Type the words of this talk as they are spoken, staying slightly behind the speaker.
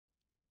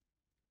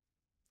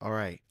All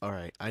right.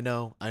 I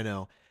know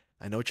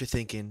what you're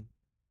thinking,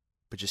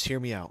 but just hear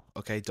me out,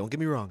 okay? Don't get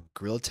me wrong.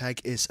 Gorilla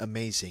Tag is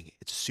amazing.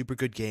 It's a super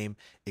good game.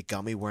 It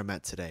got me where I'm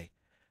at today.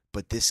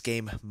 But this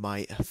game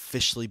might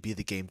officially be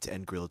the game to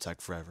end Gorilla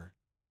Tag forever.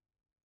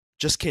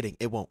 Just kidding,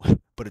 it won't.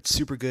 But it's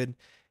super good.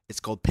 It's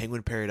called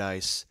Penguin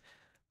Paradise.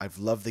 I've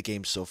loved the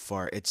game so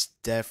far. It's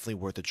definitely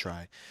worth a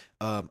try.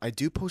 I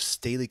do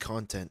post daily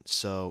content,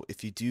 so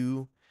if you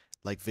do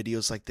like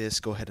videos like this,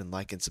 go ahead and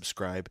like and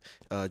subscribe.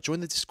 Join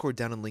the Discord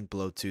down in the link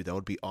below too. That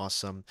would be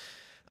awesome.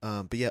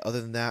 But yeah,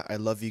 other than that, I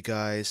love you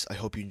guys. I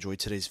hope you enjoyed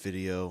today's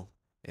video.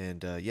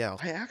 And yeah,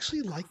 I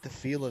actually like the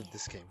feel of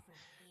this game.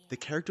 The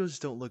characters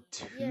don't look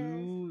Yeah,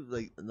 too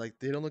like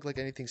they don't look like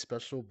anything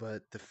special,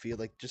 but the feel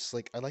like just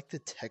like I like the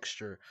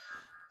texture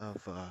of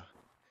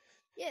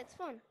yeah, it's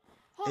fun.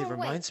 Hold it on, wait.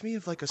 reminds me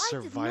of like a I did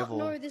not know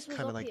survival this was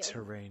kind of up like here.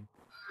 terrain.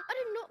 I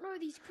did not know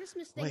these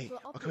Christmas things Wait, were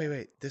up okay, here.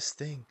 wait. This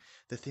thing,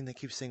 the thing that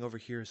keeps saying over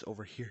here is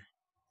over here.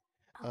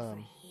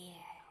 Um,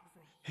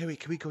 hey, wait,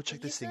 can we go What check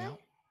did you this thing say? out?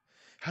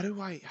 How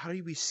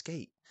do we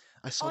skate?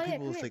 I saw Oh yeah, people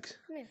come with here, like,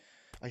 come here.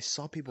 I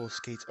saw people with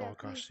skates. Yeah, Oh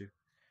come here. gosh, dude.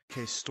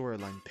 Okay,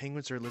 storyline.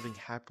 Penguins are living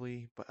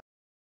happily, but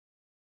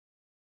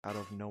out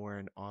of nowhere,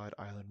 an odd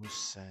island was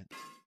sent.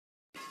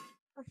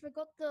 I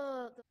forgot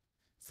the.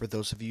 For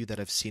those of you that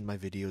have seen my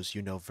videos,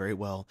 you know very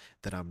well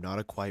that I'm not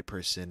a quiet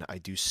person. I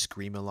do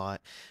scream a lot.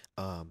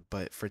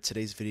 But for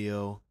today's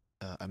video,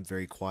 I'm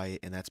very quiet,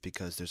 and that's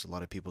because there's a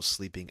lot of people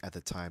sleeping at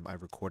the time I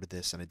recorded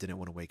this, and I didn't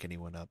want to wake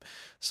anyone up.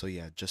 So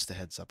yeah, just a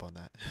heads up on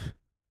that.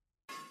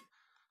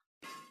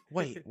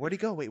 Wait, where'd he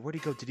go? Wait, where'd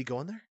he go? Did he go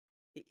in there?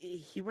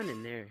 He went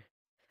in there.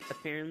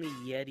 Apparently,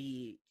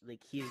 Yeti, like,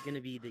 he's gonna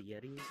be the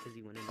Yeti because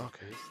he went in there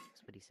Okay. first.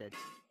 That's what he said.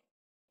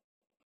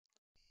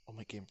 Oh,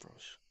 my game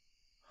froze.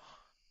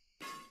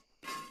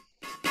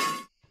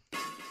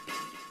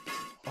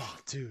 Oh,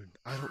 dude,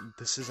 I don't.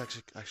 This is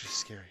actually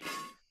scary.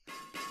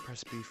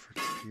 Press B for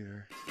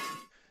computer.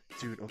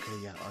 Dude, okay,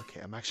 yeah,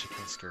 okay. I'm actually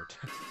kind of scared.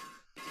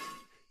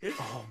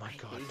 Oh my I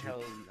god, hate dude.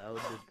 how loud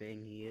the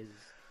bang he is.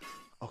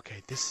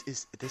 Okay, this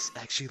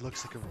actually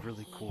looks like a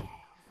really cool.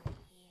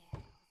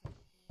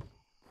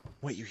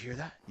 Wait, you hear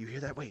that? You hear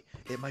that? Wait,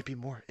 it might be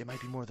more. It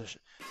might be more the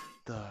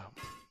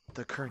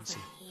the currency.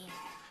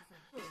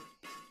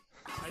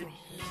 I can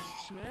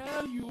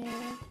smell you.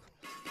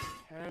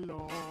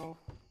 Hello.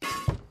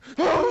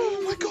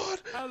 Oh my god!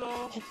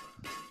 Hello.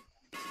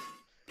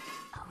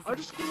 Oh, I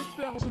just got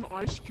 1,000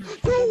 ice cubes.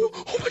 no!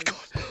 Oh my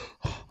god!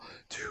 Oh,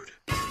 dude,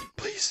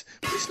 please,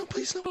 please no,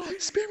 please no!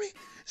 Spare me!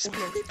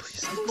 Spare me,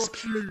 please! I No, got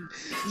spare me! you.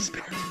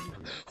 Spare me!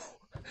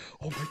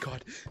 Oh my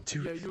god,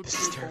 dude, Yeah, you're this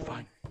is too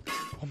terrifying.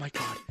 Oh my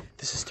god,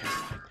 this is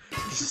terrifying.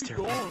 This is should be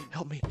terrifying. gone.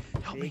 Help me!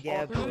 Help me! Big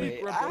ass Let me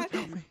boy. grab Ah! that Help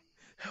for me! you.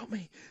 Help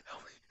me!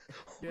 Help me!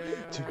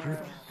 Dude,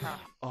 Yeah.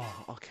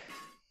 oh, okay.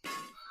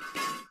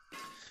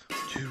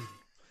 Dude,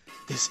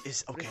 this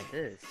is What okay. is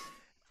this?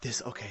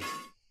 This okay.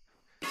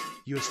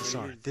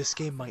 USSR. What is- This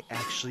game might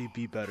actually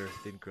be better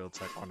than Grill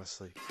Tech,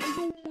 honestly.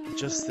 Hello.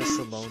 Just this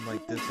alone,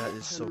 like that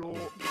is so Hello.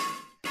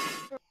 cool.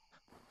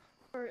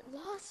 For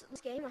last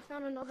game, I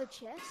found another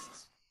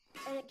chest,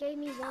 and it gave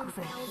me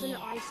 1,000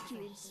 ice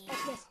cubes.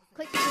 Oh, yes,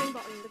 click the green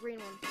button, the green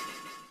one.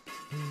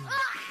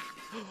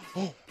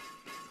 Oh.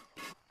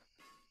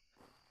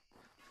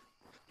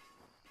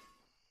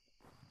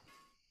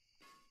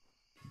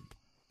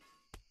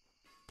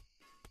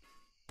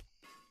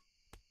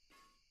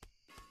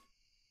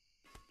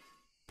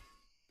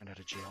 And out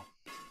of jail.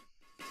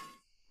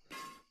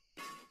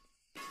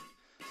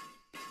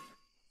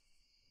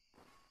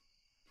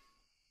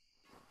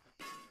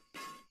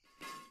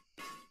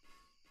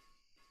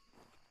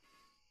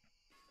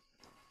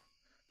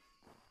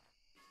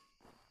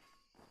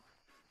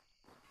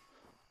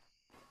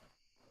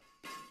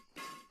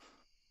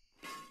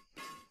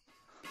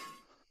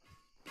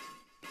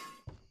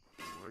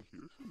 Oh, I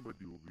hear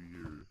somebody over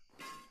here.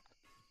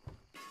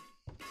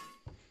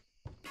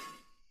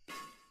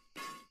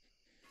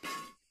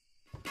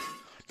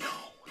 No.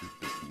 Is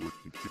that what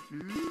you think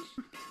it is?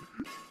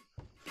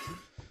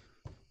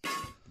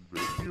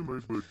 Back here, my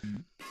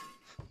buddy.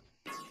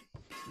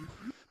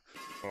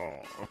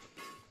 Aw.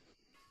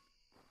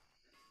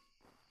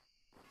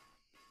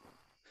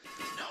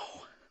 No.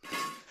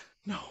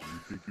 No. You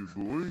think you're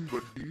going,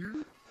 but here?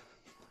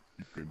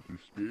 You can't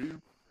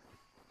escape.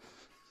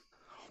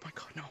 Oh my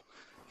god, no.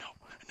 No.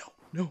 No.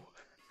 No.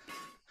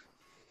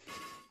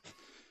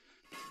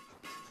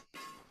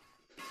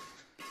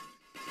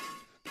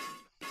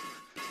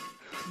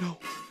 No.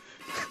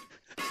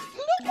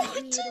 No,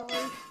 I did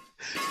it!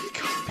 He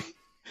got me!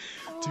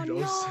 Oh Dude,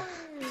 no!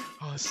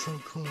 I was so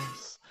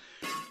close.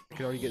 I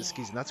could already get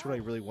skis, and that's what I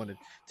really wanted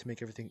to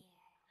make everything.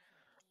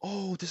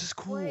 Oh, this is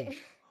cool. Wait.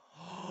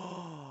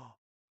 Oh,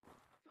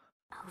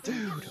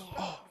 dude.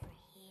 Oh,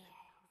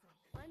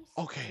 I'm It's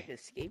okay. like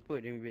a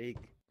skateboarding rig.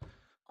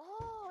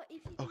 Oh,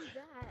 if you do Okay.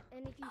 that,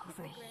 and if you hit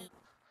the ground.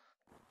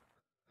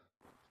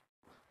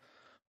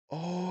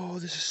 Oh,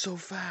 this is so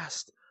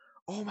fast.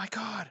 Oh my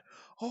god.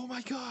 Oh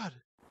my god.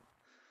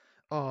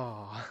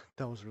 Oh,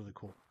 that was really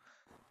cool.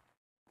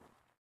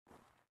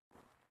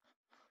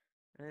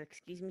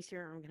 Excuse me,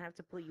 sir. I'm gonna have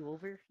to pull you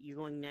over. You're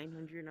going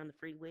 900 on the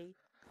freeway.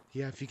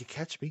 Yeah, if you could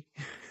catch me.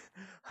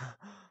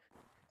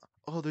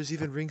 Oh, there's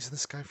even rings in the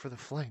sky for the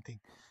flying thing.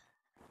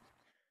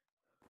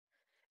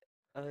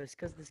 It's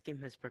because this game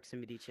has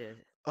proximity chat.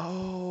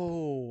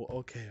 Oh,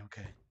 okay,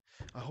 okay.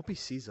 I hope he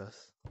sees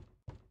us.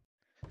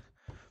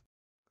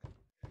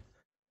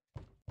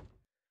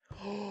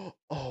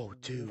 Oh,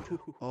 dude.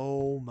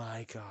 Oh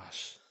my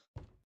gosh.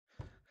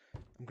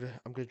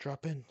 I'm gonna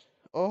drop in.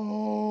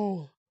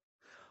 Oh.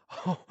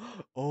 Oh,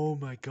 oh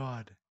my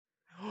god.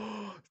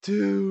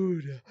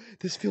 Dude,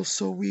 this feels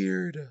so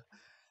weird.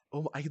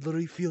 Oh, I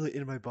literally feel it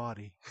in my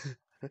body.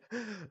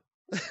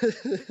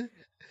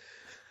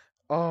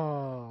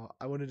 Oh,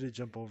 I wanted to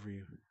jump over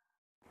you.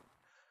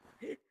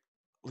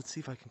 Let's see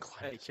if I can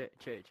climb Alright, this.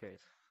 try.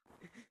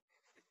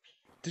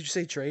 Did you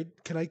say trade?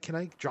 Can I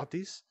drop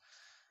these?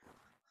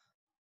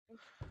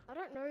 I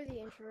don't know the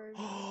intro.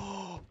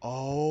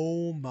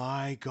 Oh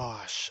my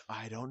gosh.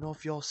 I don't know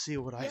if y'all see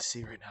what I Yep.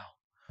 see right now.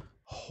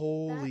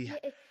 Holy, You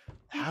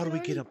how can do we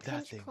get only up that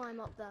pinch thing? climb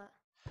up that.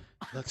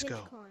 Let's Pinch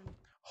go. climb. And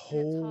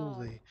it's hard.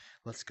 Holy,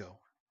 let's go.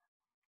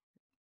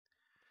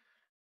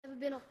 Never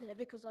been up there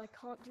because I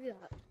can't do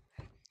that.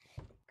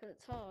 Because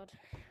it's hard.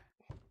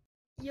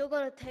 You're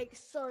gonna take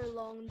so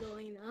long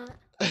doing that.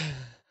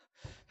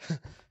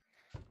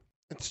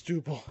 It's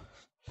doable.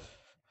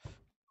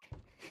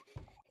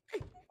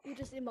 You're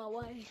just in my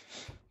way.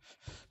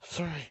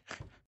 Sorry.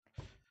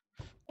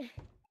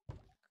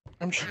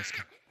 I'm trying to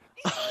go.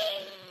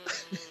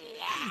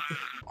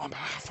 I'm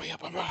halfway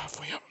up.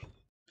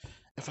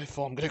 If I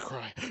fall, I'm gonna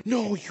cry.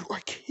 No, you are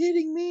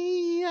kidding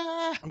me.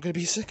 I'm gonna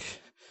be sick.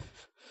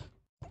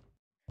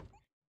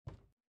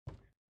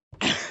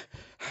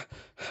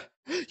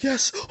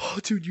 Yes. Oh,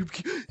 dude,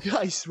 yeah,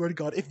 I swear to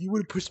God, if you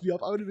would have pushed me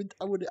up, I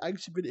would have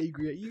actually been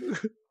angry at you.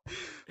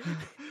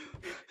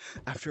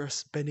 After us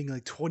spending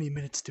like 20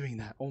 minutes doing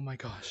that, oh my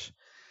gosh,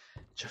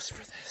 just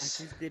for I this.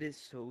 just did it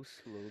so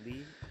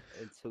slowly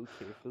and so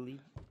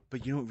carefully.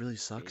 But you know what really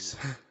sucks?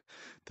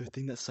 The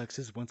thing that sucks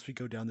is once we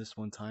go down this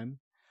one time,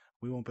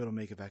 we won't be able to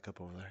make it back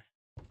up over there.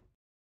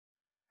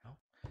 Oh.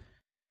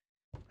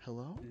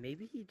 Hello?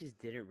 Maybe he just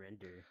didn't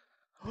render.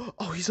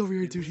 Oh, he's over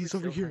here, Maybe dude. we He's were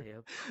over so here. high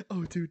up.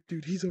 Oh, dude,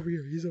 he's over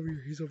here. He's over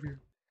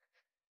here.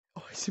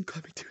 Oh, I see him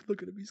climbing, dude.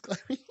 Look at him. He's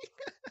climbing.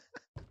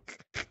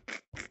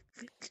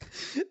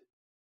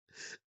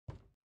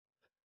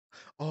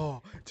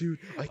 Oh, dude,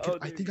 I there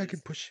think he I is.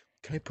 can push.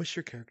 Can I push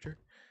your character?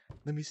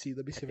 Let me see if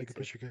I think can so.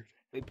 push your character.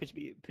 Wait, push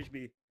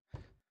me.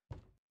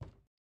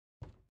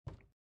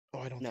 Oh,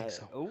 I don't Nah, think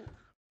so. oh,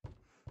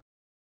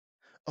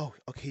 Oh,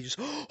 okay, just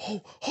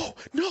oh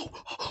no!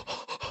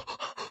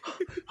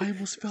 I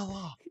almost fell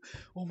off.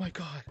 Oh my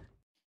god.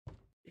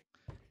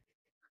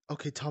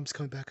 Okay, Tom's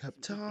coming back up.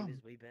 he's making his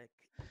Tom. way back.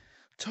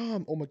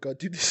 Tom, oh my god,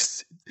 dude,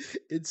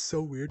 it's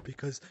so weird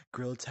because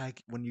Gorilla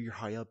Tag, when you're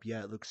high up,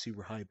 yeah, it looks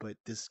super high, but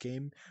this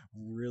game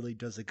really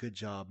does a good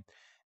job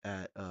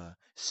at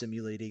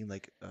simulating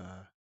like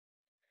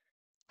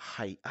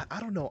height. I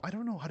don't know. I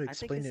don't know how to I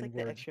think explain it's it in like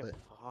the words, extra but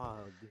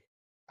fog.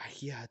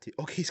 yeah, dude.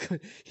 Okay,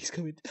 he's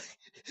coming.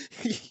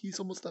 He's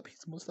almost up.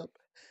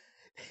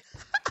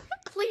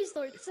 Please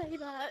don't say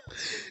that.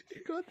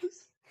 You got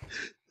this.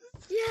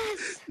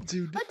 Yes!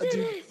 Dude, I did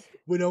dude, it!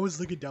 when I was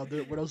looking down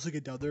there,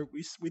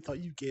 we thought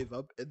you gave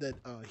up, and then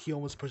he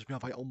almost pushed me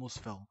off. I almost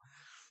fell.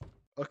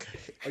 Okay,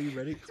 are you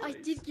ready? I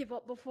did give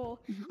up before.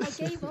 I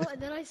gave up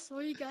and then I saw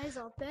you guys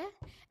up there.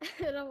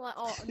 And I'm like,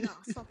 oh, nah,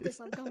 stop this.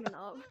 I'm coming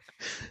up.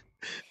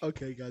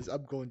 Okay, guys,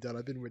 I'm going down.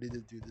 I've been ready to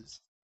do this.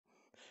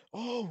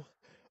 Oh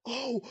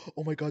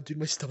my God, dude,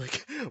 my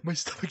stomach,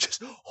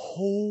 just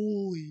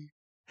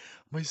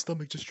my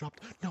stomach just dropped.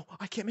 No,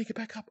 I can't make it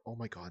back up. Oh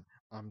my God,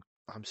 I'm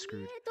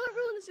screwed. Yeah, don't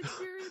ruin this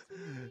experience for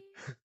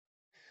me.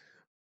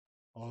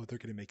 Oh, they're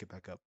gonna make it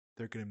back up.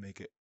 They're gonna make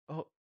it.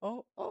 Oh.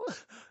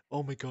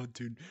 Oh my God,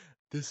 dude.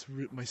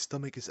 My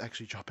stomach is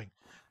actually dropping.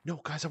 No,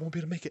 guys, I won't be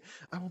able to make it.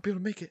 I won't be able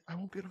to make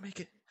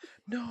it.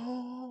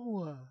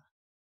 No.